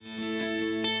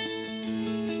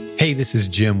Hey, this is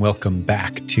Jim. Welcome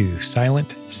back to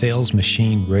Silent Sales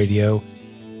Machine Radio.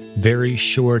 Very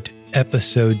short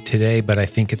episode today, but I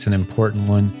think it's an important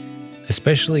one,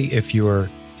 especially if you're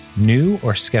new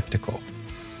or skeptical.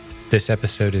 This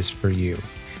episode is for you.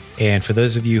 And for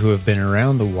those of you who have been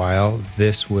around a while,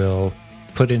 this will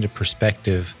put into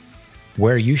perspective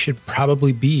where you should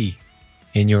probably be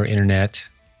in your internet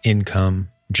income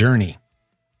journey.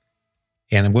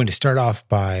 And I'm going to start off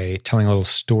by telling a little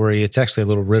story. It's actually a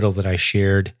little riddle that I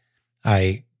shared.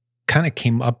 I kind of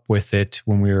came up with it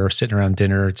when we were sitting around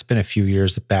dinner. It's been a few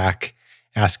years back,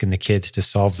 asking the kids to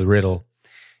solve the riddle.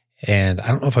 And I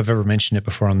don't know if I've ever mentioned it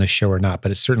before on this show or not,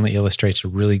 but it certainly illustrates a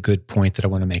really good point that I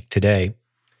want to make today.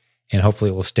 And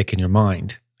hopefully it will stick in your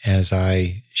mind as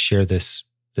I share this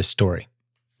story.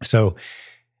 So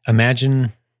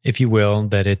imagine, if you will,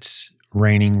 that it's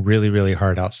raining really, really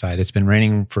hard outside. It's been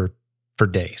raining for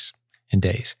days and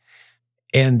days.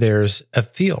 And there's a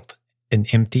field, an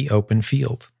empty open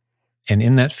field. And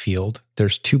in that field,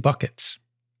 there's two buckets,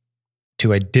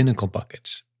 two identical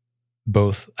buckets,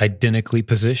 both identically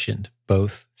positioned,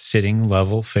 both sitting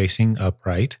level, facing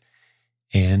upright,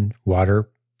 and water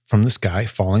from the sky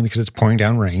falling because it's pouring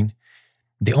down rain.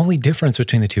 The only difference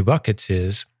between the two buckets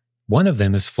is one of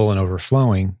them is full and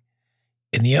overflowing,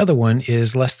 and the other one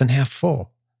is less than half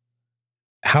full.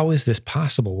 How is this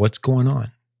possible? What's going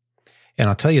on? And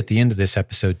I'll tell you at the end of this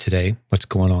episode today what's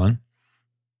going on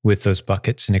with those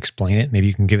buckets and explain it. Maybe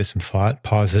you can give it some thought.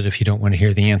 Pause it if you don't want to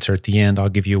hear the answer at the end. I'll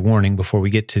give you a warning before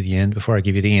we get to the end, before I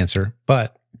give you the answer.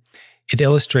 But it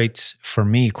illustrates for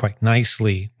me quite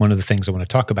nicely one of the things I want to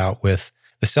talk about with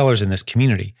the sellers in this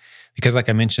community. Because like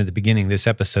I mentioned at the beginning, this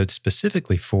episode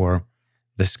specifically for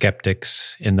the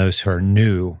skeptics and those who are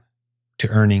new to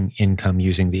earning income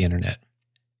using the internet.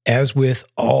 As with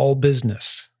all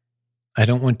business, I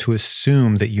don't want to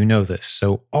assume that you know this.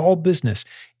 So all business,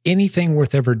 anything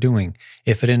worth ever doing,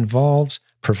 if it involves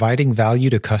providing value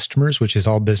to customers, which is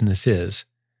all business is,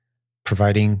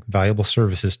 providing valuable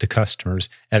services to customers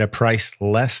at a price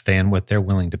less than what they're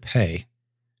willing to pay,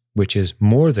 which is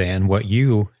more than what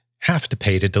you have to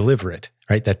pay to deliver it,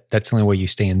 right? That's the only way you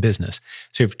stay in business.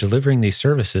 So if you're delivering these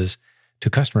services to a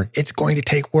customer, it's going to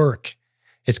take work.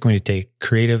 It's going to take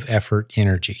creative effort,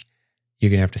 energy. You're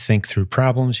going to have to think through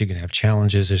problems. You're going to have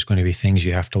challenges. There's going to be things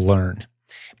you have to learn.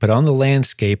 But on the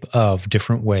landscape of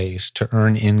different ways to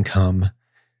earn income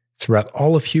throughout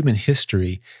all of human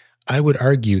history, I would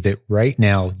argue that right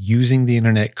now, using the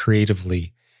internet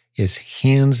creatively is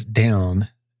hands down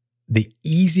the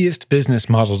easiest business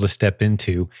model to step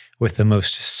into with the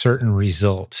most certain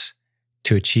results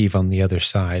to achieve on the other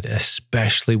side,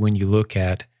 especially when you look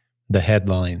at the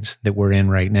headlines that we're in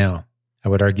right now. I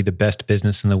would argue the best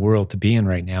business in the world to be in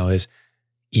right now is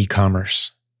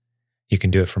e-commerce. You can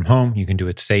do it from home. You can do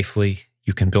it safely.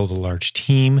 You can build a large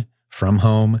team from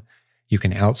home. You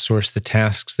can outsource the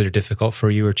tasks that are difficult for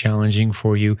you or challenging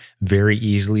for you very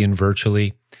easily and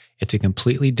virtually. It's a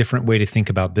completely different way to think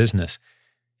about business.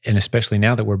 And especially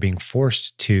now that we're being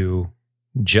forced to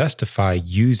justify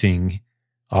using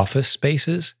office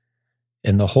spaces,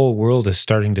 and the whole world is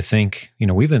starting to think,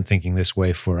 I've been thinking this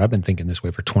way for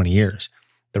 20 years.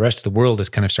 The rest of the world has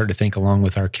kind of started to think along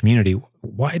with our community,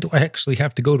 why do I actually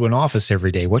have to go to an office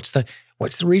every day? What's the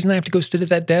reason I have to go sit at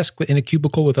that desk in a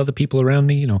cubicle with other people around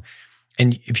me?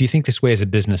 And if you think this way as a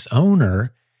business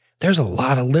owner, there's a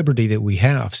lot of liberty that we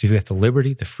have. So you've got the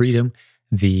liberty, the freedom,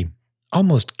 the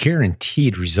almost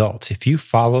guaranteed results. If you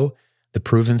follow the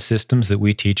proven systems that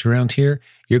we teach around here,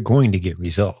 you're going to get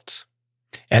results.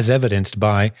 As evidenced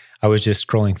by, I was just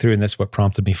scrolling through, and that's what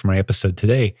prompted me for my episode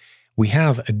today. We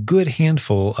have a good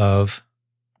handful of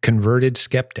converted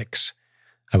skeptics,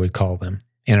 I would call them,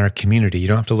 in our community. You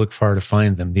don't have to look far to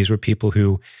find them. These were people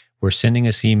who were sending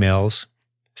us emails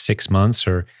 6 months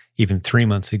or even 3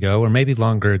 months ago, or maybe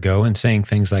longer ago, and saying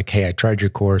things like, hey, I tried your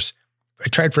course. I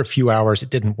tried for a few hours. It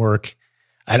didn't work.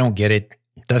 I don't get it.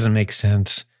 It doesn't make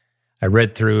sense. I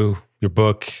read through your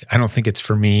book. I don't think it's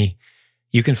for me.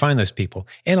 You can find those people.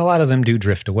 And a lot of them do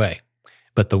drift away.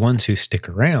 But the ones who stick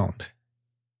around,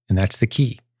 and that's the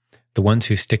key, the ones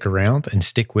who stick around and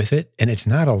stick with it, and it's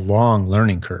not a long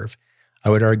learning curve.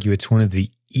 I would argue it's one of the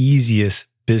easiest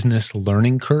business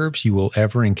learning curves you will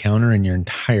ever encounter in your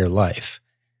entire life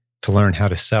to learn how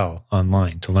to sell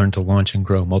online, to learn to launch and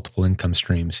grow multiple income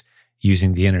streams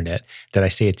using the internet. Did I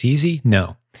say it's easy?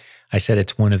 No. I said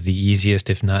it's one of the easiest,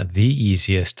 if not the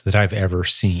easiest, that I've ever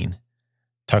seen.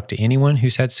 Talk to anyone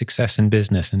who's had success in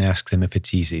business and ask them if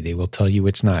it's easy. They will tell you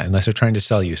it's not. Unless they're trying to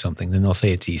sell you something, then they'll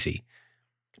say it's easy.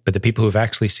 But the people who've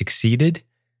actually succeeded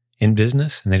in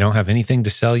business and they don't have anything to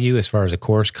sell you as far as a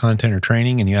course, content, or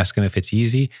training, and you ask them if it's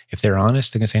easy, if they're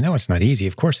honest, they're going to say, no, it's not easy.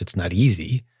 Of course it's not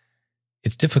easy.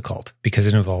 It's difficult because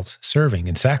it involves serving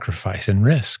and sacrifice and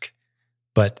risk.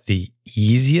 But the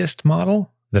easiest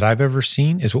model that I've ever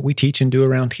seen is what we teach and do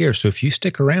around here. So if you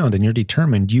stick around and you're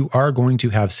determined, you are going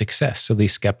to have success. So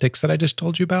these skeptics that I just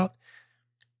told you about,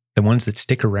 the ones that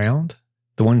stick around,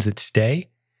 the ones that stay,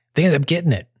 they end up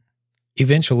getting it.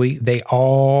 Eventually, they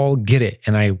all get it.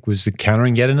 And I was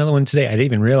encountering yet another one today. I didn't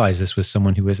even realize this was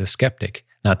someone who was a skeptic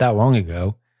not that long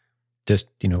ago. Just,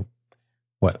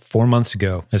 4 months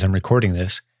ago, as I'm recording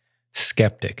this,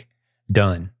 skeptic,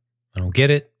 done. I don't get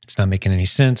it. It's not making any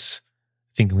sense.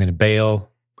 I think I'm going to bail.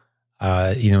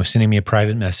 Sending me a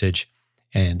private message.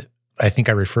 And I think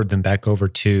I referred them back over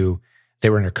to, they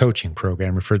were in a coaching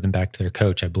program, referred them back to their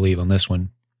coach, I believe, on this one.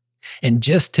 And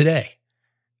just today,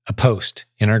 a post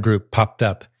in our group popped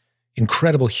up.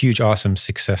 Incredible, huge, awesome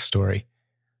success story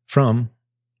from,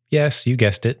 yes, you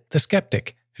guessed it, the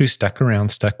skeptic who stuck around,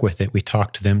 stuck with it. We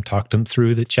talked them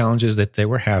through the challenges that they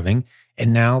were having,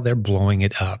 and now they're blowing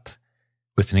it up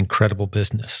with an incredible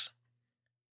business.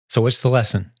 So what's the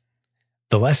lesson?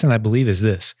 The lesson, I believe, is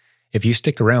this. If you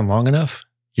stick around long enough,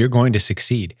 you're going to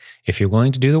succeed. If you're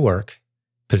willing to do the work,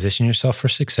 position yourself for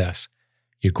success,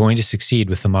 you're going to succeed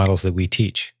with the models that we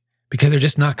teach because they're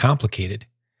just not complicated.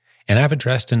 And I've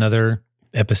addressed in other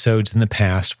episodes in the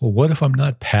past, well, what if I'm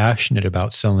not passionate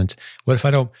about selling? What if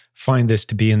I don't find this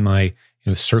to be in my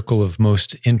circle of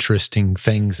most interesting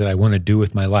things that I want to do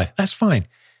with my life? That's fine.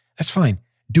 That's fine.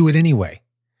 Do it anyway.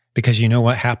 Because you know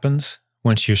what happens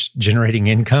once you're generating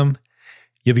income?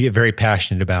 You'll get very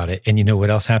passionate about it. And you know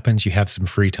what else happens? You have some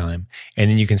free time.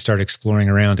 And then you can start exploring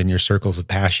around in your circles of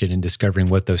passion and discovering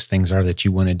what those things are that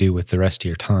you want to do with the rest of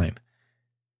your time.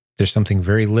 There's something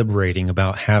very liberating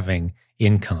about having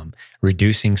income,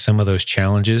 reducing some of those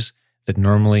challenges that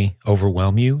normally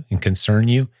overwhelm you and concern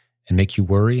you and make you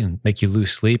worry and make you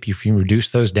lose sleep. If you reduce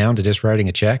those down to just writing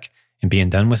a check and being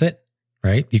done with it,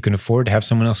 right? You can afford to have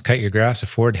someone else cut your grass,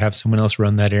 afford to have someone else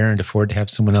run that errand, afford to have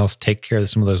someone else take care of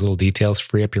some of those little details,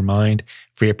 free up your mind,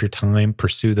 free up your time,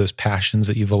 pursue those passions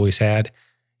that you've always had.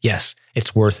 Yes,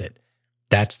 it's worth it.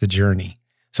 That's the journey.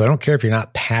 So I don't care if you're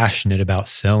not passionate about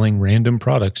selling random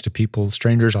products to people,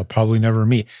 strangers I'll probably never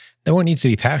meet. No one needs to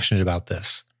be passionate about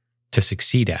this to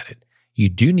succeed at it. You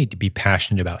do need to be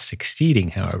passionate about succeeding,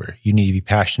 however. You need to be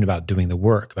passionate about doing the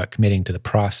work, about committing to the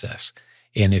process.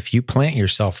 And if you plant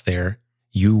yourself there,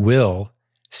 you will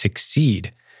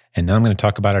succeed. And now I'm going to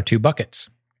talk about our 2 buckets.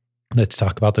 Let's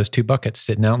talk about those 2 buckets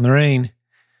sitting out in the rain.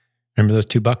 Remember those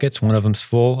 2 buckets? One of them's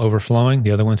full, overflowing.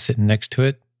 The other one's sitting next to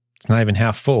it. It's not even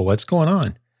half full. What's going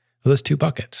on with those 2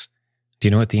 buckets? Do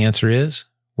you know what the answer is?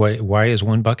 Why is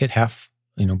one bucket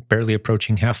barely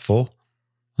approaching half full,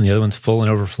 and the other one's full and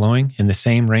overflowing in the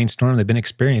same rainstorm? They've been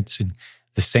experiencing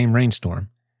the same rainstorm.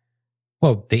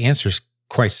 Well, the answer is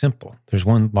quite simple. There's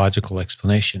one logical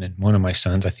explanation. And one of my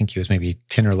sons, I think he was maybe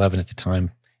 10 or 11 at the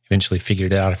time, eventually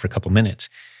figured it out after a couple minutes.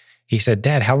 He said,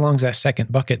 "Dad, how long's that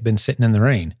second bucket been sitting in the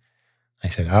rain?" I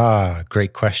said,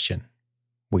 great question.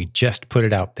 We just put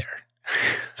it out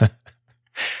there.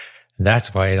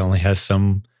 That's why it only has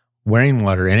some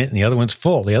rainwater in it, and the other one's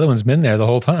full. The other one's been there the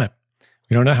whole time.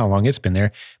 We don't know how long it's been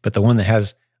there, but the one that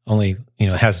has only,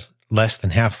 has less than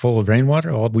half full of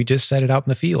rainwater, well, we just set it out in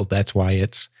the field. That's why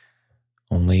it's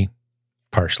only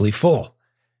partially full.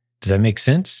 Does that make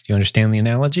sense? Do you understand the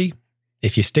analogy?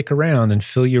 If you stick around and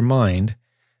fill your mind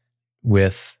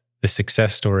with the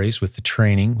success stories, with the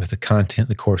training, with the content,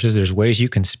 the courses, there's ways you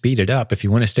can speed it up. If you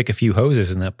want to stick a few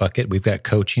hoses in that bucket, we've got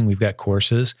coaching, we've got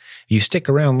courses. You stick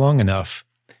around long enough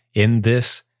in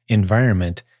this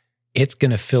environment, it's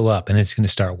going to fill up and it's going to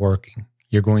start working.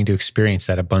 You're going to experience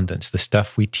that abundance. The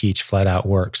stuff we teach flat out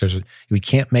works. We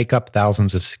can't make up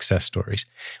thousands of success stories.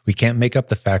 We can't make up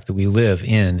the fact that we live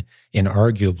in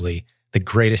arguably the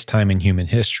greatest time in human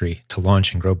history to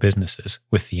launch and grow businesses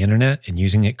with the internet and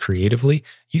using it creatively.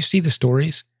 You see the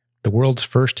stories. The world's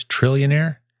first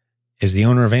trillionaire is the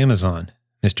owner of Amazon,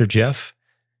 Mr. Jeff.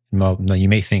 Well, now you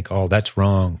may think, that's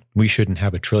wrong. We shouldn't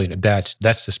have a trillionaire.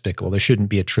 That's despicable. There shouldn't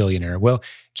be a trillionaire. Well,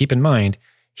 keep in mind,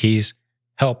 he's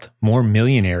helped more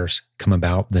millionaires come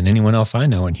about than anyone else I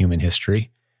know in human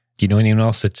history. Do you know anyone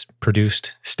else that's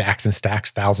produced stacks and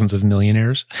stacks, thousands of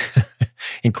millionaires,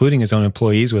 including his own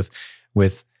employees with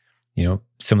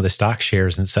some of the stock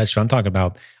shares and such? So I'm talking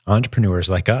about entrepreneurs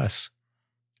like us.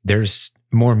 There's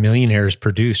more millionaires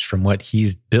produced from what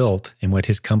he's built and what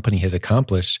his company has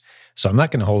accomplished. So I'm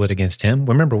not going to hold it against him.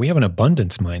 Remember, we have an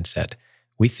abundance mindset.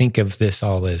 We think of this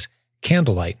all as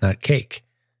candlelight, not cake.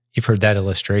 You've heard that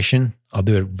illustration. I'll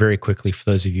do it very quickly for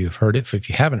those of you who've heard it. If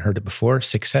you haven't heard it before,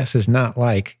 success is not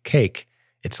like cake.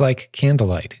 It's like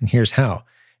candlelight. And here's how.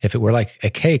 If it were like a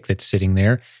cake that's sitting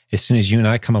there, as soon as you and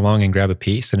I come along and grab a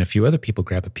piece and a few other people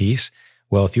grab a piece,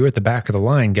 well, if you were at the back of the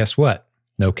line, guess what?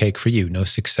 No cake for you, no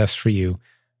success for you.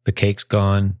 The cake's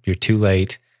gone. You're too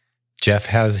late. Jeff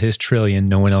has his trillion.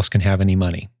 No one else can have any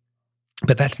money.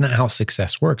 But that's not how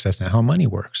success works. That's not how money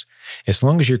works. As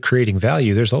long as you're creating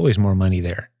value, there's always more money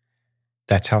there.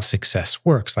 That's how success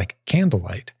works, like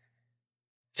candlelight.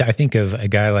 I think of a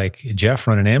guy like Jeff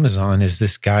running Amazon as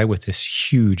this guy with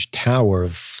this huge tower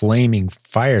of flaming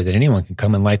fire that anyone can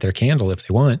come and light their candle if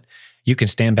they want. You can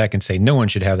stand back and say, no one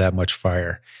should have that much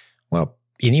fire. Well,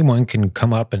 anyone can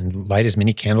come up and light as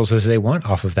many candles as they want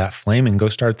off of that flame and go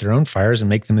start their own fires and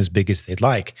make them as big as they'd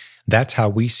like. That's how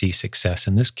we see success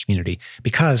in this community,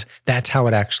 because that's how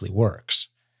it actually works.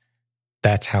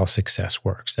 That's how success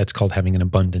works. That's called having an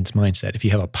abundance mindset. If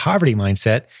you have a poverty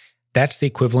mindset, that's the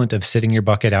equivalent of sitting your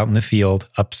bucket out in the field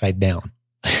upside down,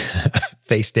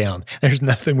 face down. There's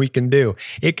nothing we can do.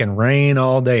 It can rain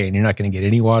all day and you're not going to get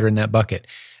any water in that bucket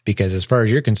because as far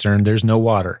as you're concerned, there's no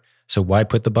water. So why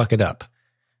put the bucket up?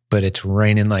 But it's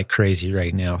raining like crazy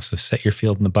right now. So set your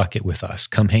field in the bucket with us.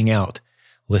 Come hang out.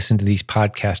 Listen to these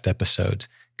podcast episodes.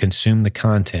 Consume the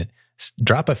content.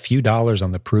 Drop a few dollars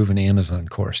on the Proven Amazon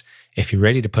course. If you're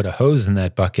ready to put a hose in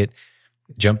that bucket,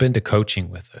 jump into coaching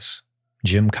with us.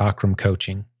 Jim Cockrum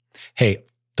Coaching. Hey,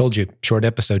 told you, short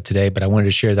episode today, but I wanted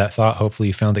to share that thought. Hopefully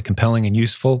you found it compelling and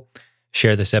useful.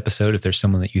 Share this episode if there's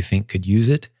someone that you think could use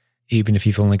it. Even if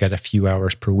you've only got a few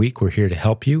hours per week, we're here to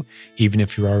help you. Even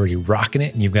if you're already rocking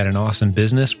it and you've got an awesome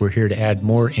business, we're here to add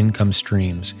more income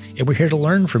streams. And we're here to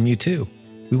learn from you too.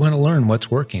 We want to learn what's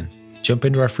working. Jump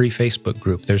into our free Facebook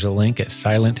group. There's a link at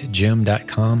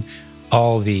silentjim.com.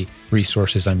 All the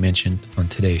resources I mentioned on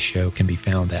today's show can be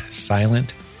found at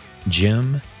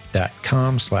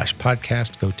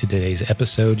silentjim.com/podcast. Go to today's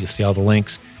episode. You'll see all the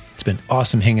links. It's been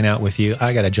awesome hanging out with you.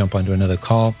 I got to jump onto another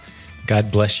call.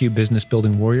 God bless you, business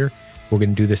building warrior. We're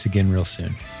going to do this again real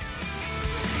soon.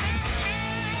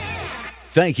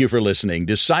 Thank you for listening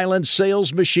to Silent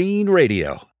Sales Machine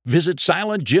Radio. Visit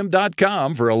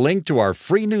silentjim.com for a link to our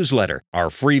free newsletter, our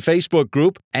free Facebook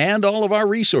group, and all of our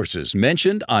resources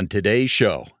mentioned on today's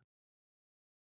show.